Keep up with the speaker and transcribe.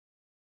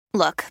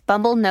Look,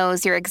 Bumble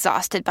knows you're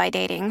exhausted by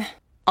dating.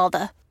 All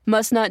the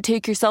must not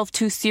take yourself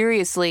too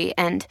seriously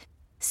and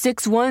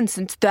 6'1"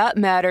 since that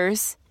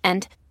matters.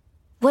 And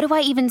what do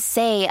I even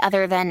say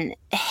other than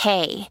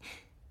hey?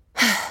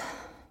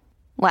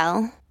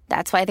 Well,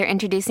 that's why they're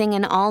introducing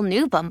an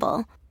all-new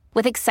Bumble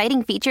with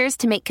exciting features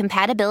to make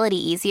compatibility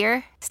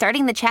easier,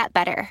 starting the chat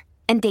better,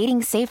 and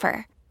dating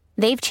safer.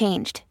 They've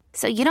changed,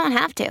 so you don't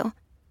have to.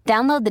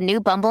 Download the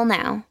new Bumble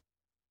now.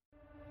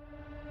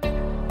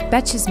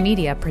 Betches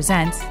Media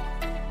presents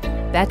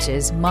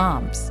Betches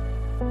Moms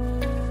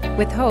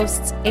with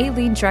hosts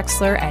Aileen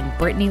Drexler and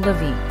Brittany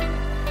Levine.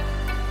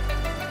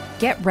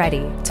 Get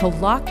ready to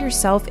lock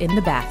yourself in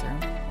the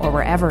bathroom or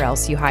wherever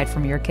else you hide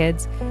from your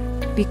kids,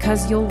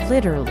 because you'll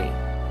literally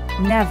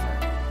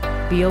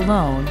never be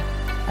alone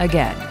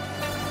again.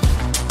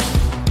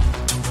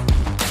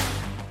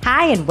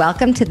 Hi, and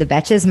welcome to the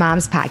Betches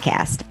Moms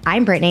podcast.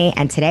 I'm Brittany,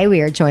 and today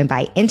we are joined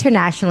by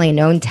internationally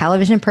known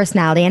television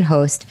personality and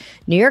host,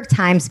 New York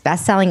Times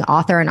bestselling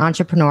author and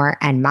entrepreneur,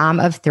 and mom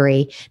of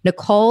three,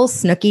 Nicole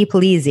Snooki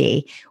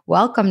Polizzi.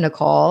 Welcome,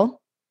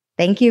 Nicole.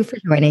 Thank you for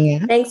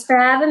joining us. Thanks for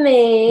having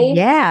me.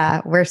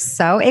 Yeah, we're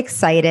so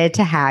excited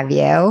to have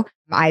you.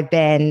 I've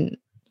been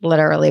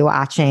literally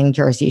watching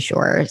Jersey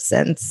Shore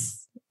since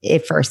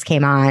it first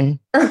came on.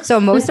 So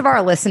most of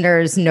our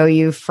listeners know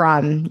you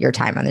from your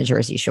time on the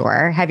Jersey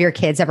Shore. Have your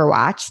kids ever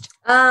watched?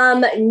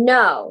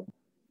 No.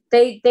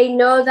 They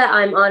know that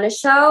I'm on a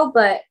show,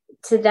 but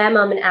to them,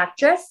 I'm an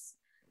actress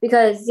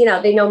because,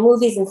 they know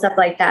movies and stuff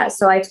like that.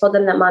 So I told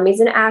them that mommy's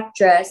an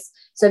actress.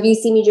 So if you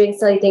see me doing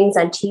silly things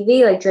on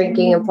TV, like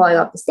drinking and falling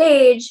off the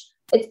stage,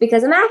 it's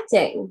because I'm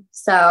acting.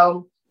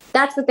 So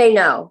that's what they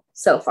know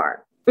so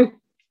far.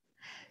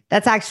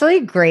 That's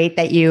actually great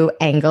that you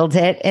angled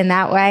it in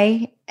that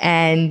way.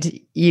 And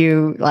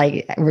you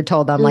were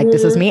told them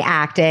this was me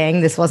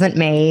acting. This wasn't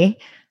me.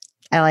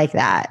 I like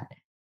that.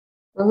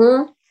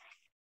 Mm-hmm.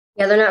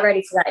 Yeah, they're not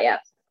ready for that yet.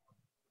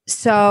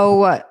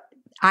 So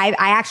I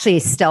actually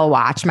still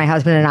watch. My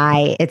husband and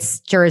I, it's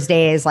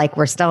Thursdays,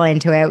 we're still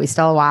into it. We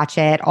still watch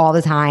it all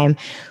the time.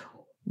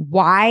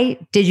 Why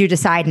did you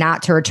decide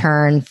not to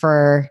return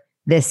for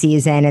this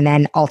season and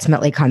then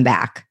ultimately come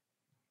back?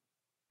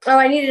 Oh,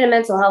 I needed a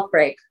mental health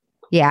break.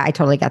 Yeah, I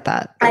totally get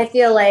that. I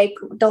feel like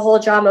the whole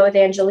drama with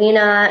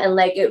Angelina and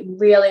it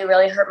really,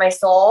 really hurt my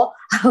soul.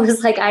 I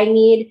was like, I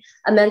need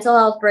a mental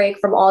health break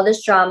from all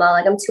this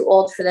drama. I'm too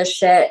old for this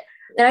shit.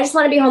 And I just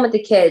want to be home with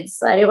the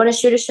kids. I didn't want to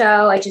shoot a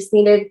show. I just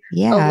needed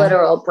a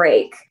literal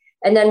break.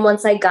 And then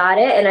once I got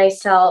it and I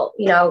felt,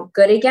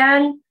 good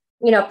again,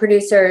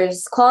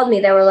 producers called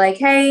me. They were like,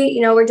 hey,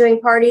 we're doing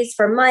parties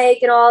for Mike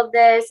and all of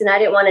this. And I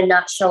didn't want to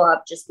not show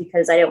up just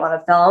because I didn't want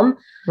to film.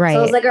 Right. So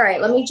I was like, all right,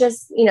 let me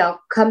just,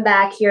 come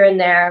back here and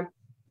there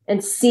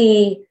and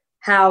see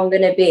how I'm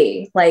going to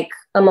be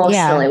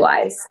emotionally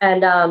wise.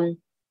 And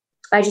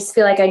I just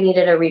feel like I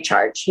needed a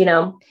recharge, Yeah,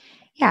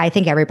 I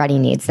think everybody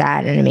needs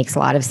that. And it makes a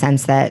lot of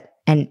sense that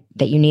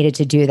you needed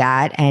to do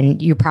that.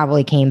 And you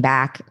probably came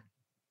back,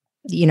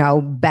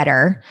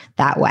 better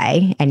that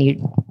way.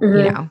 And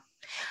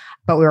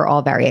but we were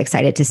all very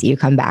excited to see you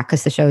come back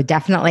because the show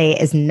definitely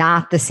is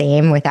not the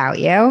same without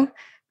you.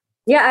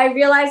 Yeah, I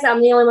realized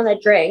I'm the only one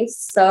that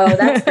drinks. So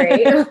that's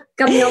great. I'm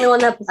the only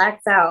one that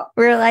blacks out.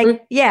 We were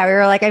like,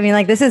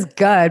 this is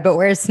good, but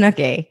where's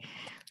Snooki?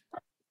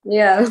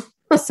 Yeah.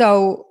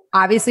 So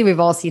obviously we've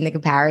all seen the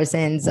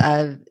comparisons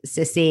of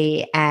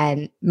Sissy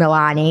and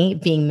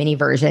Milani being mini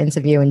versions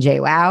of you and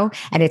JWoww.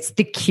 And it's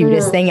the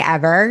cutest thing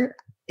ever.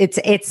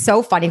 It's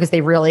so funny because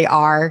they really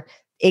are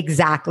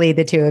exactly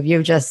the two of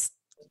you, just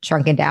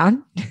shrunken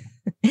down.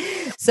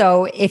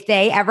 So if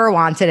they ever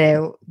wanted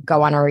to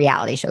go on a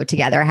reality show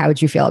together, how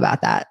would you feel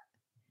about that?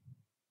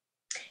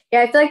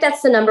 Yeah, I feel like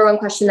that's the number one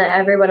question that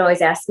everyone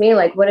always asks me.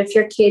 What if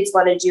your kids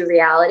want to do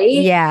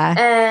reality? Yeah.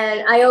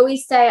 And I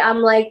always say I'm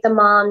like the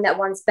mom that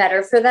wants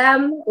better for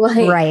them.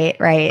 Right.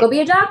 Go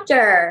be a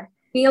doctor,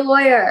 be a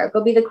lawyer,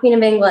 go be the Queen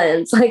of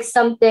England,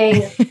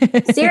 something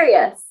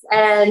serious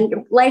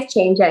and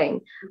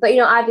life-changing. But,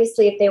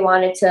 obviously if they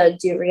wanted to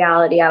do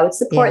reality, I would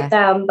support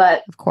them.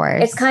 But of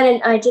course, it's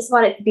I just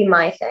want it to be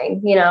my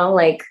thing,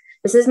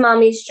 this is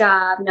mommy's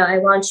job. No, I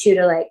want you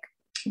to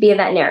be a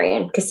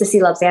veterinarian because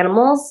Sissy loves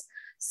animals.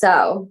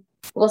 So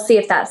we'll see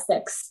if that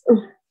sticks.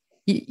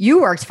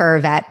 You worked for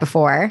a vet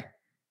before.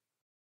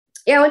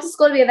 Yeah, I went to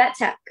school to be a vet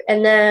tech.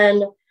 And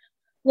then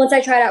once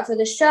I tried out for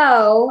the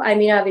show,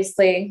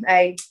 obviously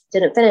I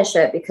didn't finish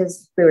it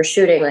because we were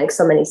shooting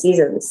so many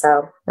seasons.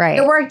 So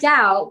it worked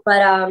out.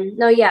 But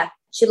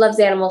she loves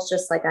animals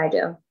just like I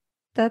do.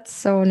 That's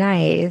so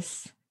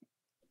nice.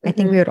 Mm-hmm. I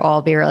think we would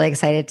all be really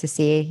excited to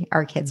see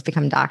our kids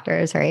become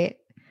doctors, right?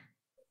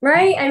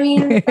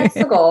 Right? That's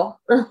the goal.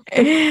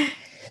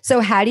 So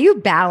how do you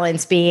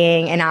balance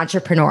being an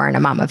entrepreneur and a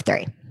mom of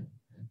three?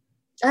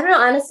 I don't know.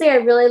 Honestly, I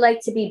really like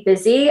to be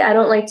busy. I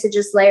don't like to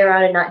just lay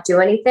around and not do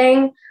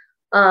anything.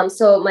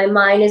 So my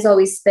mind is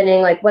always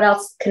spinning, what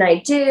else can I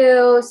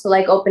do? So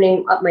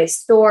opening up my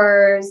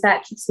stores,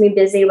 that keeps me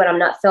busy when I'm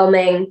not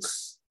filming.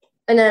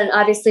 And then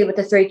obviously with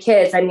the three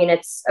kids,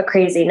 it's a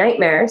crazy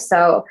nightmare.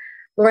 So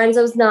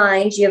Lorenzo's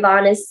 9,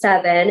 Giovanna's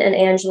 7, and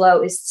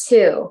Angelo is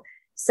 2.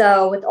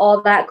 So with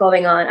all that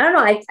going on, I don't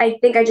know. I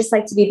think I just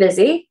like to be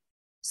busy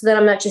so that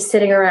I'm not just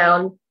sitting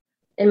around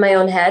in my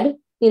own head,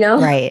 you know?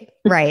 Right.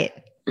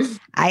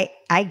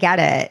 I get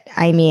it.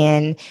 I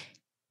mean,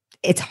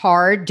 it's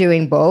hard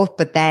doing both,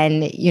 but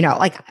then, you know,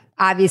 like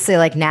obviously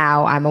like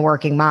now I'm a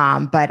working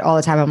mom, but all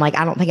the time I'm like,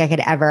 I don't think I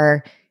could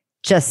ever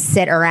just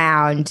sit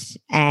around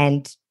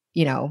and,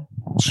 you know,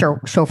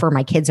 chauffeur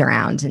my kids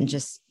around and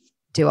just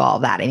do all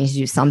of that. I need to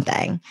do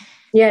something.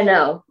 Yeah,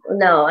 no,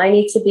 I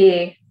need to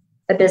be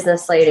a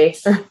business lady.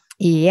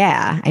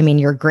 Yeah. I mean,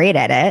 you're great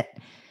at it.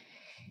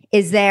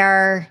 Is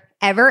there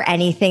ever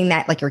anything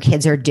that like your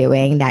kids are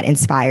doing that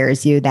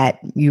inspires you that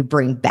you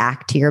bring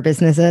back to your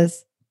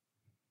businesses?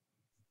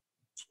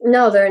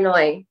 No, they're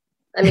annoying.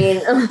 I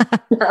mean,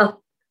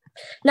 no,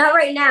 not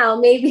right now,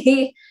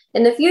 maybe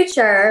in the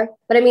future.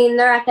 But I mean,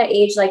 they're at that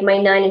age, like my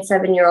 9 and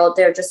 7-year-old,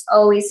 they're just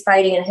always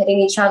fighting and hitting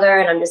each other.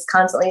 And I'm just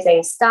constantly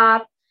saying,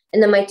 stop.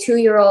 And then my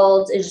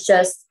 2-year-old is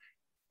just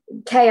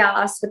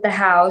chaos with the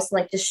house,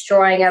 like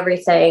destroying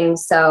everything.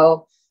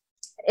 So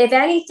if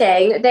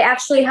anything, they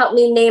actually helped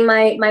me name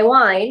my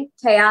wine,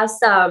 Chaos.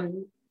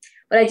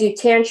 What I do,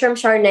 Tantrum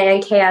Chardonnay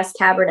and Chaos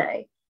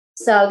Cabernet.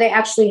 So they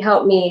actually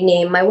helped me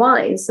name my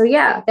wine. So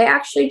yeah, they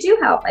actually do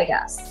help, I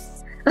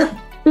guess.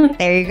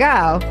 There you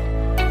go.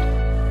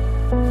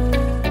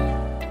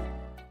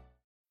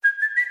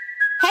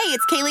 Hey,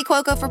 it's Kaylee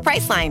Cuoco for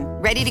Priceline.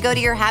 Ready to go to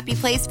your happy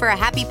place for a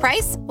happy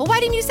price? Well, why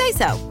didn't you say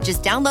so?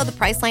 Just download the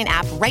Priceline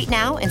app right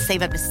now and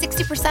save up to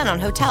 60% on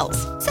hotels.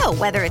 So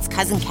whether it's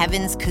Cousin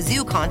Kevin's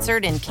Kazoo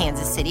Concert in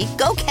Kansas City,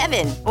 go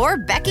Kevin, or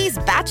Becky's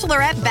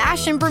Bachelorette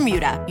Bash in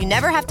Bermuda, you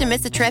never have to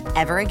miss a trip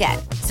ever again.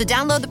 So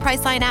download the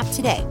Priceline app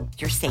today.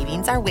 Your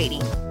savings are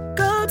waiting.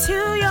 Go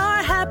to your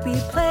happy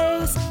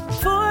place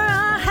for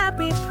a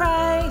happy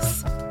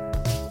price.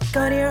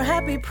 Go to your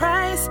happy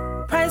price,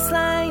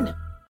 Priceline.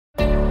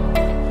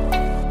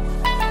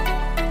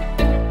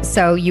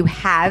 So you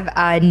have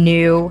a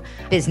new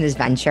business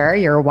venture,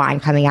 your wine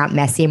coming out,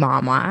 Messy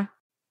Mama.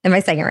 Am I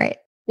saying it right?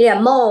 Yeah,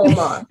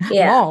 Mama.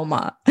 Yeah.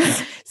 Mama.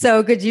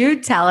 So could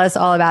you tell us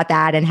all about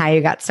that and how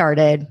you got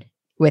started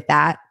with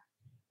that?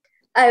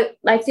 I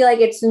feel like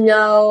it's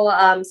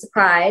no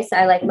surprise.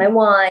 I like my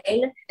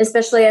wine,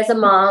 especially as a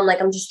mom.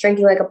 Like I'm just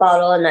drinking like a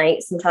bottle a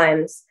night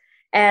sometimes.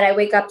 And I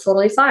wake up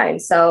totally fine.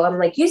 So I'm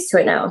like used to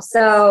it now.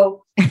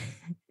 So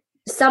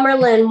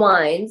Summerlin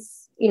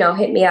Wines, you know,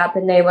 hit me up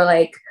and they were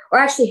like, or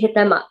actually hit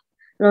them up.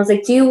 And I was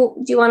like, do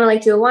you want to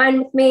like do a wine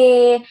with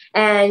me?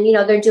 And, you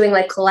know, they're doing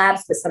like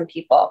collabs with some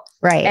people.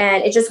 Right.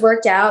 And it just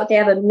worked out. They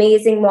have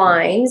amazing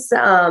wines.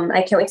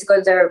 I can't wait to go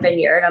to their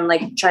vineyard. I'm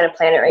like trying to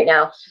plan it right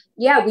now.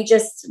 Yeah,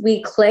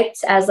 we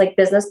clicked as like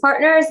business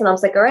partners and I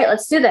was like, all right,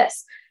 let's do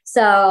this.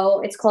 So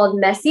it's called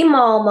Messy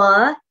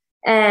Mama.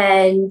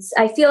 And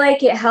I feel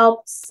like it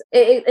helps.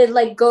 It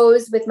like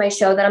goes with my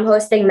show that I'm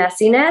hosting,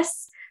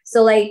 Messiness.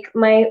 So like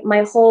my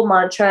whole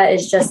mantra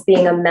is just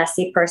being a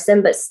messy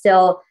person, but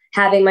still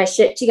having my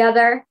shit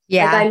together.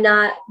 Yeah. Like I'm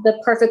not the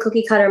perfect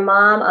cookie cutter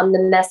mom. I'm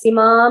the messy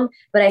mom,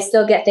 but I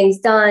still get things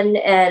done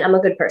and I'm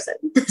a good person.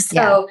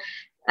 So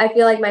I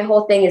feel like my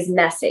whole thing is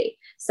messy.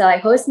 So I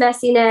host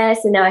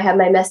Messiness and now I have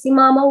my Messy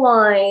Mama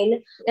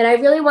wine. And I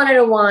really wanted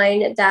a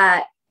wine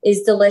that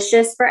is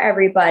delicious for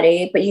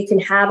everybody, but you can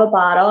have a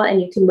bottle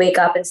and you can wake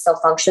up and still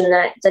function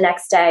the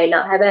next day,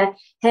 not have a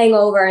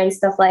hangover and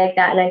stuff like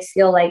that. And I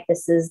feel like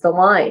this is the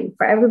wine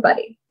for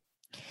everybody.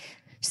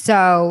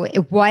 So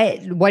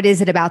what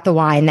is it about the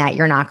wine that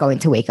you're not going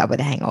to wake up with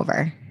a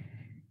hangover?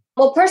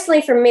 Well,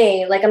 personally for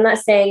me, like I'm not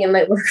saying it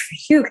might work for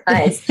you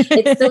guys.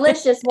 It's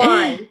delicious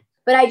wine,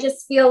 but I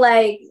just feel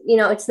like, you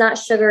know, it's not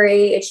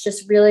sugary. It's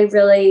just really,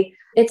 really,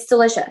 it's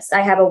delicious. I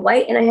have a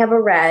white and I have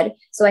a red.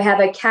 So I have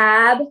a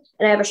Cab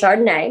and I have a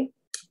Chardonnay.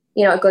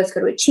 You know, it goes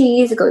good with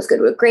cheese. It goes good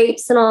with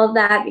grapes and all of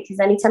that, because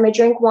anytime I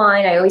drink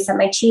wine, I always have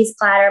my cheese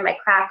platter, my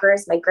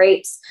crackers, my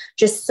grapes,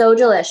 just so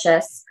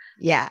delicious.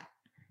 Yeah.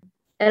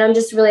 And I'm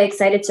just really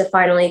excited to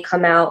finally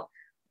come out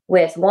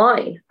with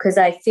wine, because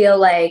I feel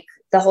like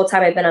the whole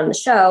time I've been on the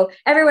show,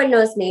 everyone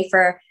knows me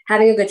for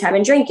having a good time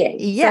and drinking.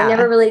 Yeah. So I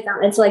never really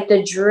got into like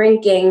the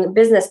drinking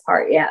business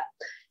part yet.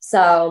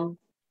 So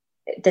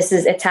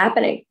it's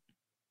happening.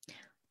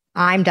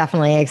 I'm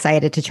definitely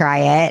excited to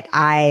try it.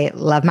 I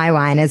love my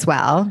wine as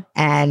well.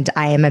 And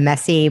I am a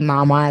messy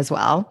mama as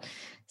well.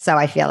 So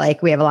I feel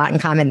like we have a lot in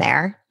common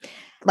there.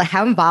 Like,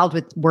 how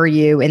involved were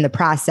you in the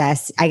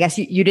process? I guess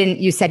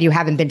you said you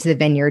haven't been to the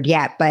vineyard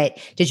yet, but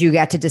did you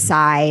get to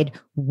decide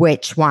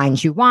which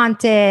wines you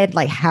wanted?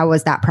 Like, how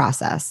was that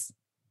process?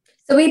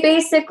 So we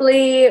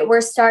basically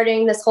were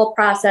starting this whole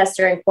process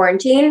during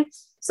quarantine.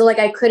 So like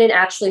I couldn't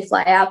actually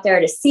fly out there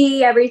to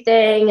see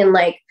everything and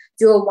like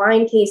do a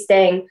wine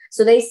tasting.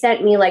 So they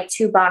sent me like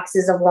 2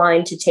 boxes of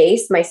wine to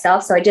taste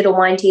myself. So I did a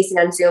wine tasting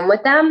on Zoom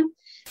with them.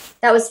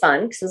 That was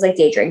fun because it was like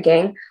day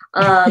drinking.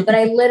 But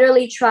I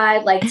literally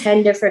tried like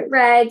 10 different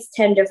reds,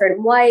 10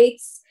 different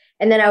whites.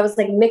 And then I was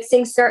like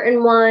mixing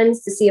certain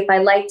ones to see if I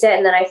liked it.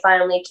 And then I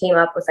finally came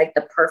up with like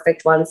the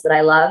perfect ones that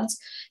I loved.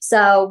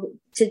 So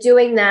to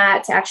doing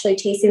that, to actually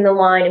tasting the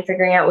wine and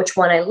figuring out which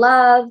one I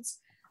loved,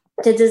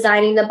 to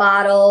designing the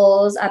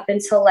bottles up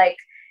until like,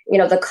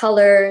 the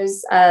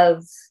colors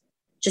of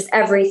just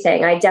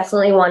everything. I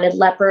definitely wanted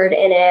leopard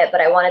in it,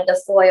 but I wanted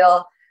the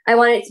foil. I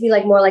wanted it to be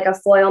like more like a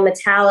foil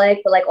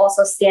metallic, but like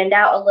also stand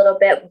out a little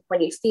bit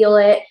when you feel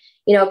it,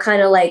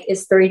 kind of like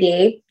is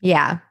 3D.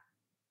 Yeah.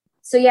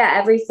 So yeah,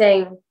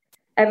 everything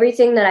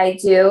that I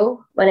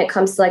do when it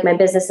comes to like my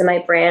business and my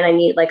brand, I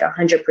need like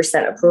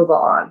 100% approval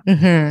on.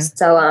 Mm-hmm.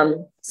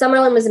 So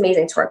Summerlin was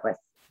amazing to work with.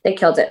 They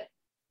killed it.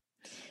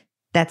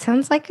 That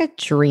sounds like a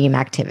dream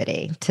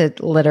activity to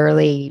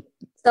literally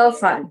so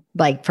fun,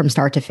 like from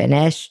start to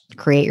finish,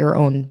 create your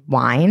own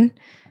wine.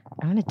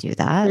 I want to do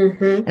that.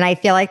 Mm-hmm. And I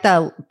feel like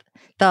the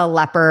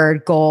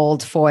leopard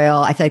gold foil,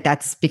 I feel like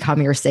that's become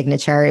your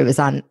signature. It's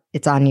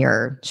on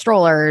your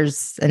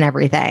strollers and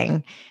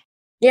everything.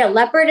 Yeah,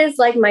 leopard is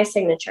like my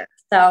signature.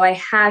 So I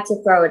had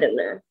to throw it in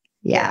there.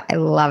 Yeah, I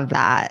love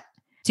that.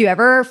 Do you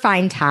ever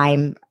find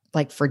time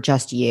like for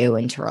just you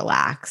and to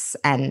relax?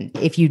 And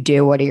if you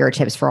do, what are your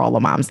tips for all the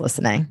moms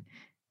listening?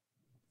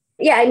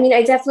 Yeah, I mean,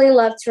 I definitely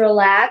love to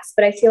relax,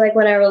 but I feel like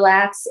when I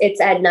relax,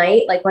 it's at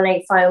night, like when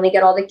I finally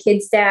get all the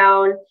kids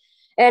down.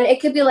 And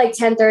it could be like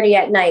 10:30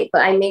 at night,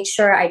 but I make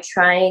sure I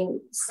try and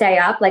stay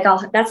up. Like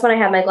that's when I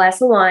have my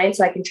glass of wine,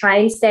 so I can try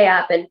and stay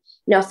up and,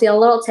 feel a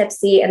little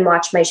tipsy and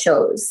watch my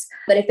shows.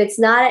 But if it's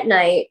not at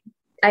night,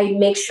 I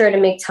make sure to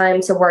make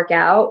time to work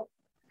out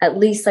at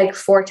least like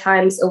 4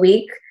 times a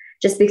week.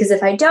 Just because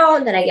if I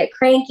don't, then I get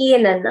cranky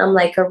and then I'm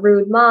like a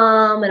rude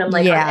mom and I'm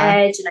like on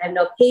edge and I have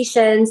no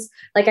patience.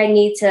 Like I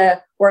need to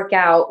work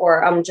out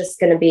or I'm just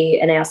going to be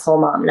an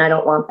asshole mom and I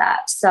don't want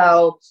that.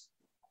 So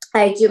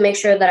I do make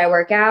sure that I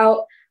work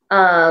out.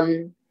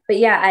 But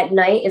yeah, at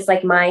night is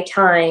like my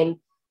time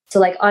to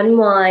like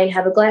unwind,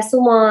 have a glass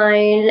of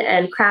wine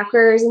and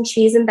crackers and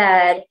cheese in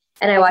bed.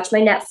 And I watch my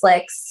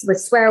Netflix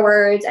with swear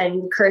words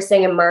and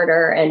cursing and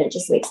murder. And it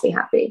just makes me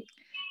happy.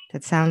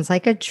 That sounds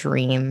like a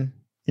dream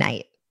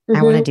night.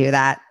 I want to do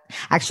that.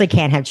 I actually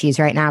can't have cheese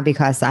right now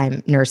because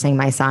I'm nursing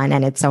my son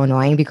and it's so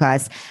annoying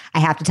because I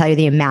have to tell you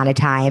the amount of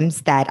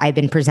times that I've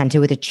been presented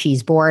with a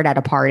cheese board at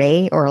a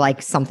party or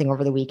like something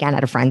over the weekend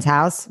at a friend's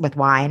house with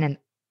wine. And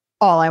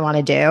all I want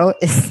to do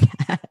is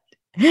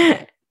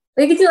that.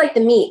 We could do like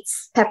the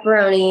meats,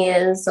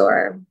 pepperonis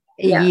or.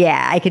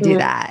 Yeah, I could do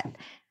that.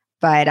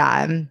 But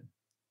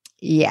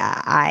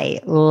yeah, I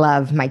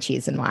love my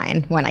cheese and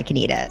wine when I can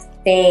eat it.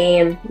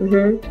 Same.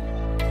 Mm-hmm.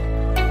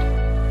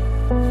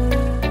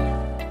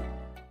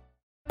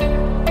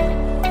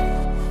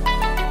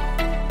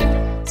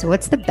 So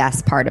what's the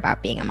best part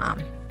about being a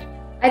mom?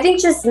 I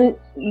think just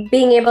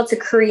being able to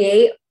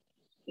create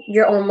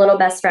your own little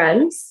best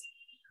friends.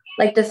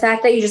 Like the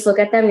fact that you just look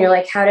at them and you're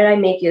like, how did I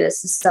make you?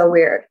 This is so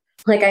weird.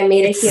 Like I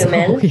made a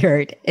human. So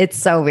weird. It's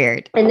so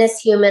weird. And this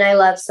human I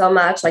love so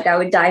much. Like I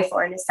would die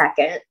for in a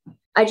second.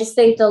 I just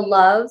think the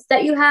love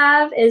that you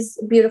have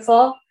is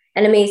beautiful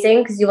and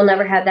amazing because you will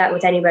never have that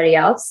with anybody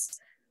else.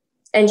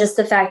 And just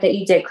the fact that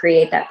you did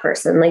create that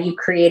person, like you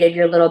created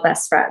your little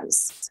best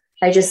friends.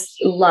 I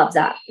just love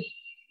that.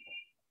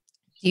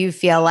 Do you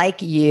feel like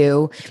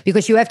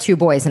because you have 2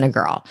 boys and a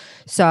girl.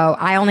 So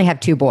I only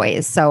have 2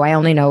 boys. So I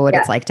only know what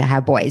it's like to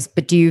have boys.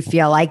 But do you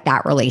feel like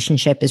that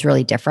relationship is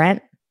really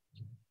different?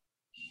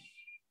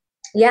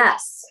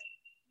 Yes.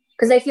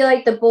 Because I feel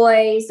like the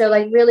boys are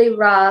like really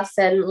rough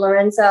and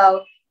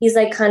Lorenzo, he's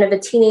like kind of a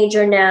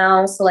teenager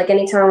now. So like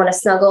anytime I want to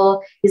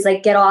snuggle, he's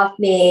like, get off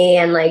me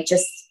and like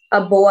just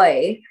a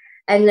boy.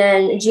 And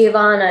then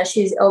Giovanna,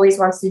 she always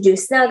wants to do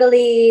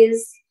snugglies.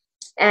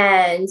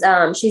 And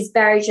she's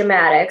very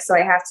dramatic. So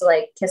I have to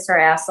like kiss her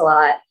ass a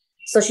lot.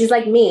 So she's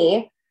like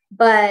me.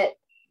 But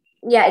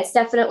yeah, it's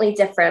definitely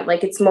different.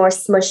 Like it's more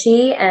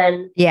smushy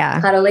and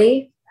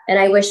cuddly. And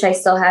I wish I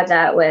still had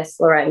that with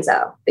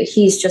Lorenzo. But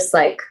he's just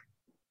like,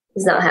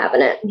 he's not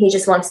having it. He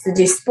just wants to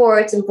do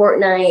sports and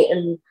Fortnite.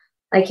 And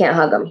I can't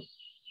hug him.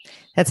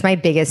 That's my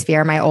biggest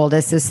fear. My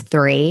oldest is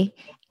 3.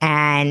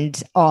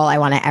 And all I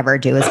want to ever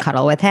do is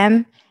cuddle with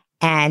him.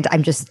 And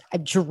I'm just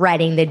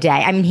dreading the day.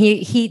 I mean,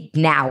 he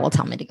now will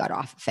tell me to get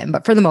off of him,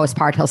 but for the most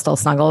part, he'll still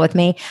snuggle with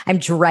me. I'm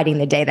dreading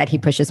the day that he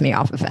pushes me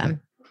off of him,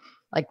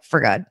 like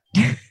for good.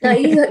 No,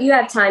 you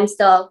have time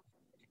still.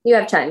 You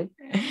have time.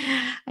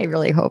 I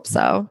really hope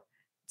so.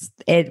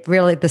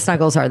 The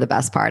snuggles are the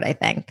best part, I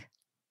think.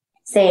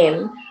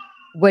 Same.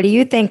 What do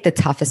you think the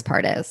toughest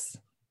part is?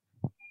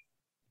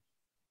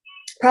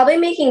 Probably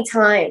making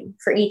time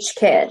for each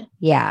kid.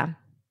 Yeah.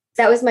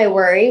 That was my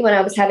worry when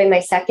I was having my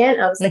second.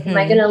 I was like, am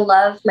I going to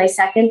love my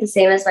second the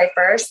same as my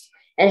first?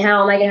 And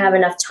how am I going to have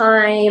enough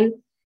time?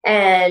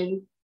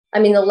 And I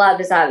mean, the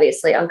love is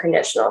obviously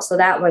unconditional. So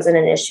that wasn't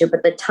an issue,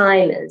 but the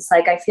time is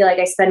like, I feel like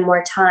I spend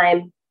more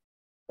time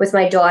with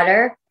my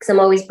daughter because I'm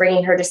always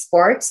bringing her to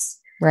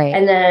sports. Right.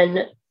 And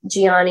then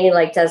Gianni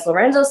like does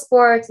Lorenzo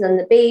sports and then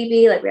the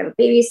baby, like we have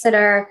a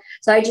babysitter.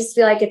 So I just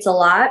feel like it's a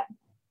lot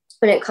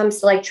when it comes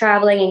to like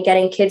traveling and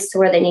getting kids to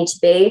where they need to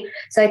be.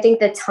 So I think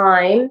the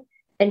time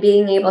and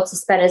being able to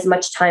spend as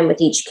much time with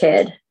each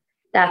kid,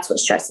 that's what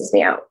stresses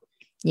me out.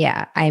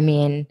 Yeah. I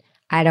mean,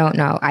 I don't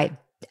know.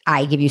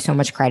 I give you so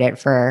much credit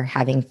for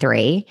having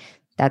 3.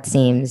 That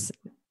seems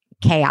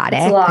chaotic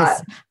It's a lot.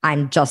 because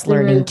I'm just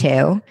learning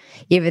 2,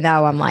 even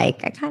though I'm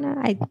like,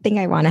 I think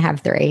I want to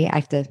have 3. I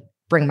have to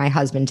bring my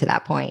husband to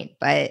that point,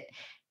 but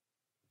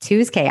 2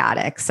 is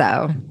chaotic.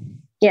 So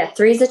Yeah,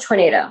 3 is a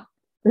tornado.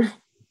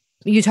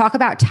 you talk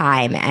about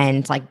time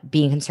and like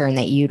being concerned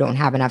that you don't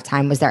have enough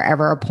time. Was there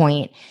ever a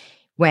point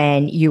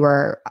when you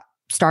were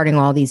starting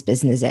all these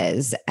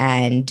businesses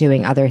and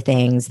doing other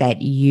things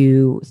that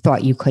you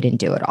thought you couldn't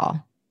do it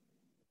all?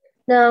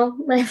 No,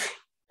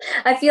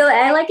 I feel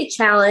I like a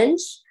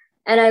challenge,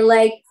 and I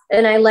like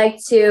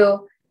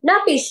to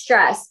not be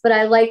stressed, but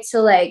I like to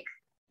like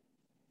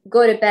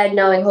go to bed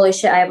knowing, holy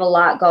shit, I have a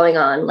lot going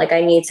on. Like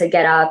I need to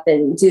get up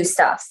and do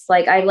stuff.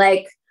 Like I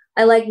like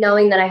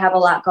knowing that I have a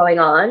lot going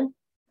on,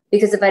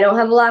 because if I don't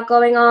have a lot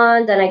going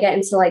on, then I get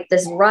into like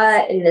this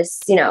rut and this,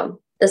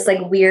 this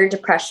like weird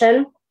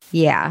depression.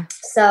 Yeah.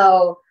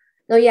 So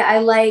no, yeah, I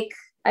like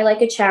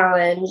a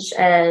challenge,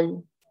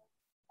 and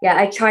yeah,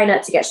 I try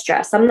not to get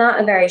stressed. I'm not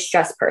a very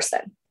stressed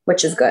person,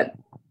 which is good.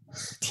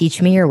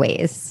 Teach me your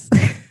ways.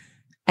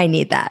 I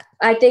need that.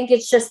 I think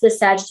it's just the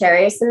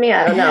Sagittarius in me.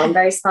 I don't know. I'm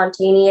very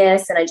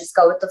spontaneous and I just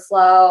go with the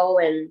flow.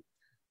 And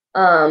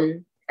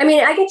I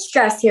mean, I get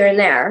stressed here and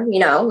there,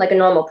 like a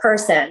normal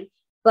person,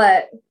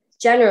 but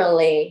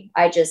generally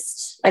I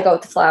go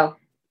with the flow.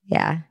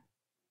 Yeah.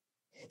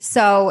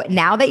 So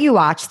now that you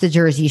watch the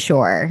Jersey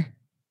Shore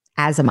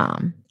as a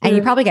mom, and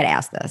you probably get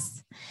asked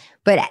this,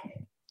 but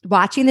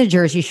watching the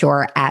Jersey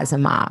Shore as a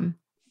mom,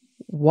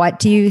 what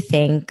do you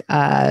think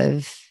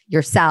of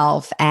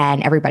yourself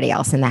and everybody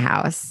else in the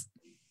house?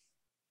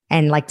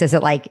 And like, does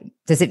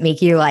it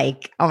make you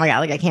like, oh my God,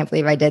 like, I can't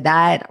believe I did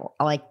that?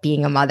 Like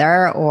being a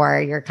mother, or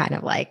you're kind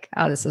of like,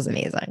 oh, this is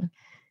amazing.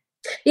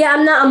 Yeah.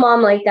 I'm not a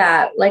mom like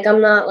that. Like,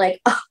 I'm not like,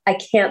 oh, I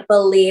can't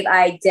believe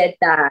I did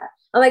that.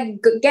 I'm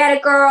like, get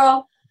it,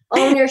 girl,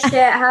 own your shit,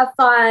 have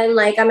fun.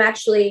 Like I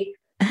miss it.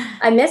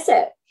 I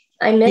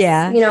miss,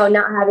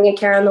 not having a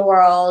care in the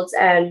world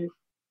and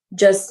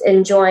just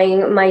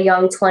enjoying my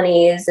young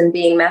 20s and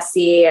being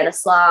messy and a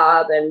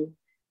slob. And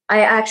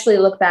I actually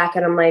look back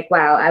and I'm like,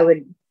 wow, I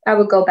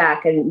would go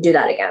back and do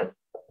that again.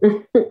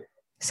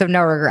 So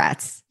no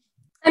regrets.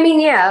 I mean,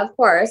 yeah, of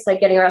course,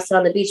 like getting arrested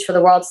on the beach for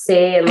the world to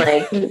see and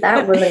like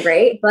that wasn't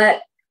great,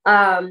 but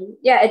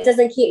yeah, it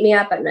doesn't keep me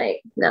up at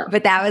night. No.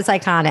 But that was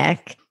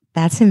iconic.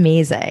 That's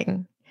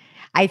amazing.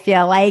 I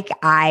feel like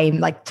I'm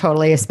like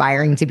totally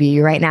aspiring to be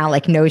you right now.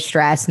 Like no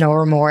stress, no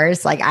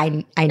remorse. Like I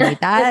need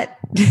that.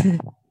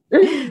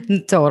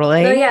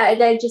 Totally. So yeah,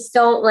 I just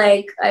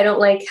I don't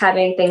like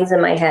having things in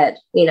my head,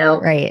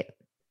 Right.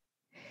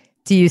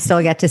 Do you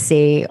still get to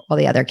see all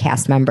the other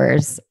cast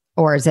members,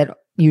 or is it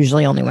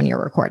usually only when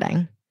you're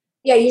recording?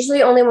 Yeah,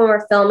 usually only when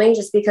we're filming,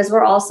 just because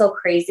we're all so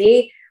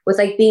crazy with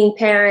like being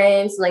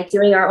parents and like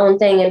doing our own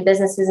thing and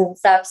businesses and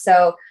stuff.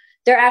 So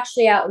they're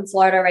actually out in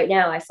Florida right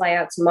now. I fly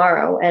out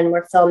tomorrow and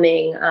we're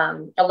filming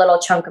a little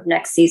chunk of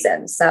next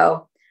season.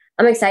 So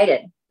I'm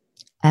excited.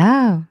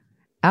 Oh,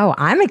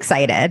 I'm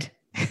excited.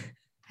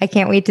 I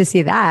can't wait to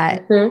see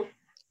that.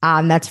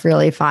 Mm-hmm. That's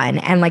really fun.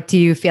 And like, do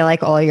you feel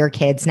like all your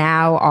kids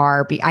now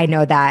I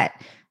know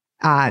that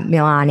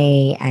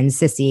Milani and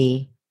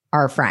Sissy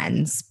are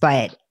friends,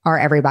 but are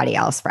everybody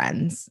else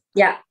friends?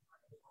 Yeah.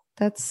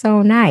 That's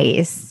so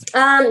nice.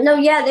 No,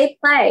 yeah, they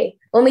play.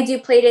 When we do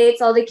play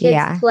dates, all the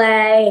kids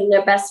play and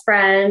they're best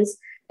friends.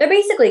 They're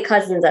basically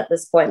cousins at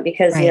this point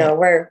because,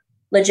 we're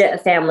legit a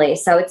family.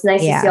 So it's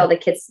nice to see all the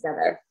kids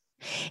together.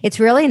 It's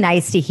really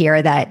nice to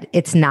hear that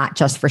it's not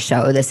just for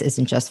show. This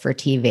isn't just for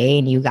TV,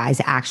 and you guys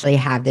actually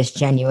have this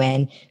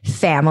genuine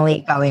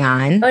family going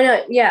on. Oh,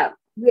 no. Yeah.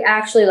 We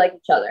actually like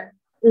each other.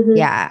 Mm-hmm.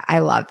 Yeah. I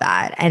love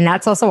that. And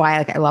that's also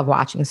why I love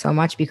watching so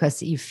much,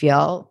 because you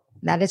feel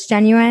that it's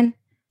genuine.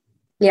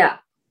 Yeah.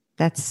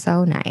 That's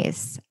so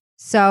nice.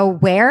 So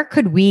where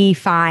could we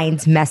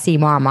find Messy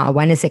Mama?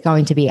 When is it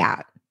going to be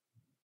out?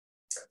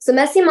 So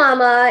Messy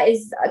Mama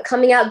is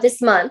coming out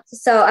this month.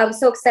 So I was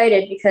so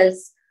excited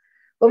because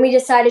when we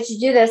decided to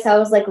do this, I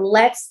was like,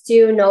 let's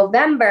do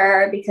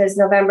November, because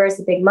November is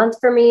a big month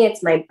for me.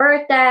 It's my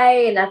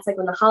birthday, and that's like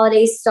when the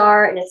holidays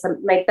start, and it's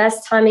my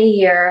best time of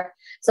year.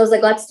 So I was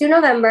like, let's do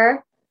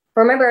November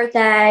for my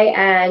birthday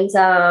and,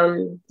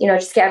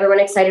 just get everyone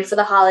excited for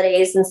the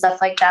holidays and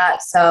stuff like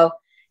that. So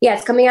yeah,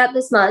 it's coming out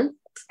this month,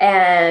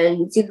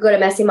 and you can go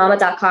to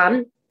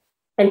messymama.com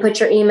and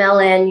put your email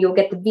in. You'll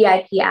get the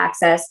VIP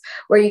access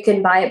where you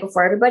can buy it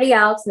before everybody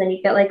else. And then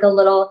you get like a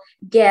little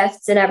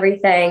gift and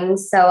everything.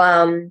 So,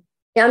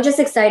 I'm just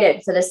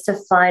excited for this to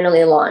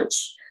finally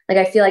launch. Like,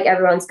 I feel like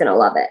everyone's going to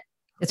love it.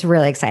 It's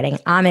really exciting.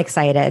 I'm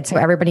excited. So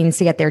everybody needs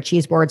to get their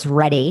cheese boards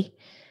ready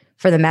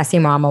for the Messy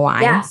Mama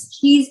wines. Yes,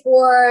 cheese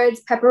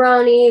boards,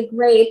 pepperoni,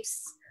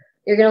 grapes.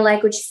 You're going to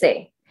like what you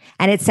see.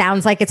 And it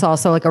sounds like it's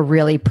also like a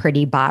really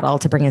pretty bottle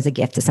to bring as a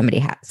gift to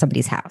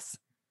somebody's house.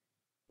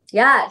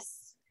 Yes.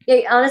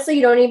 Yeah, honestly,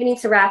 you don't even need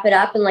to wrap it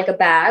up in like a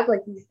bag.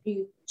 Like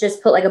you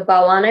just put like a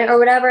bow on it or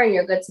whatever, and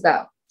you're good to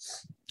go.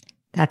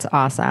 That's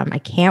awesome. I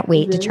can't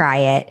wait to try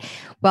it.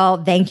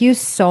 Well, thank you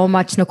so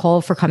much,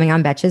 Nicole, for coming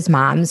on Betches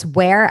Moms.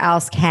 Where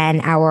else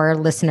can our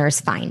listeners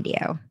find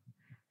you?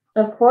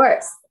 Of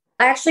course.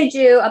 I actually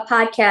do a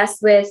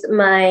podcast with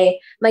my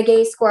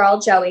gay squirrel,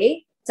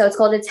 Joey. So it's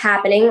called It's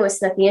Happening with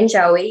Snooki and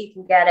Joey. You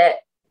can get it,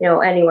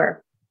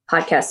 anywhere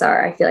podcasts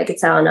are. I feel like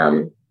it's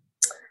on,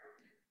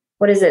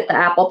 what is it? The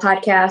Apple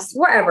podcast,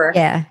 wherever.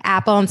 Yeah.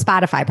 Apple and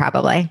Spotify,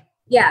 probably.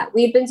 Yeah.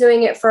 We've been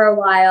doing it for a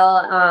while.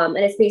 And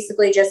it's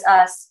basically just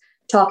us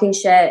talking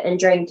shit and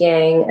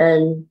drinking.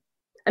 And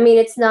I mean,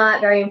 it's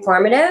not very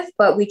informative,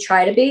 but we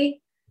try to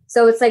be.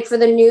 So it's like for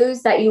the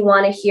news that you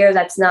want to hear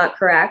that's not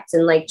correct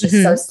and like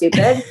just so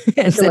stupid.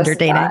 It's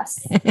entertaining.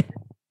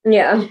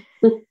 Yeah.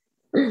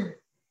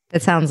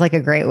 That sounds like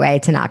a great way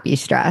to not be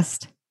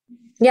stressed.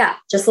 Yeah.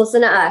 Just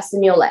listen to us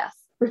and you'll laugh.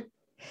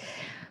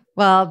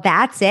 Well,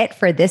 that's it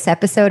for this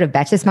episode of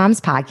Betches Moms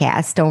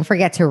Podcast. Don't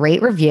forget to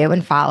rate, review,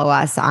 and follow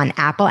us on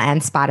Apple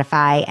and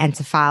Spotify, and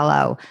to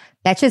follow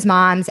Betches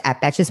Moms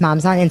at Betches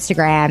Moms on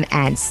Instagram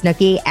and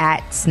Snooki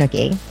at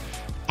Snooki.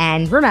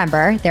 And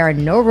remember, there are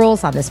no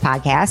rules on this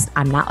podcast.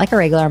 I'm not like a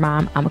regular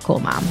mom. I'm a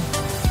cool mom.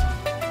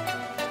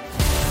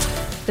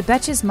 The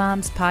Betches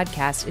Moms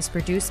podcast is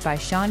produced by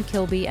Sean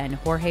Kilby and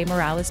Jorge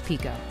Morales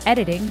Pico.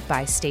 Editing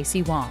by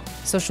Stacey Wong.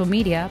 Social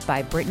media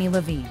by Brittany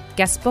Levine.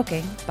 Guest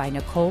booking by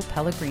Nicole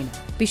Pellegrino.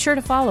 Be sure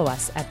to follow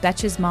us at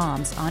Betches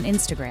Moms on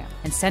Instagram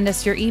and send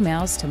us your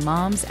emails to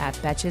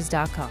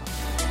moms@betches.com.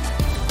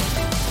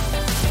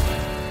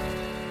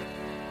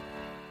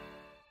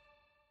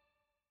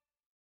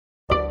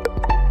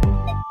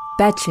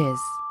 Betches.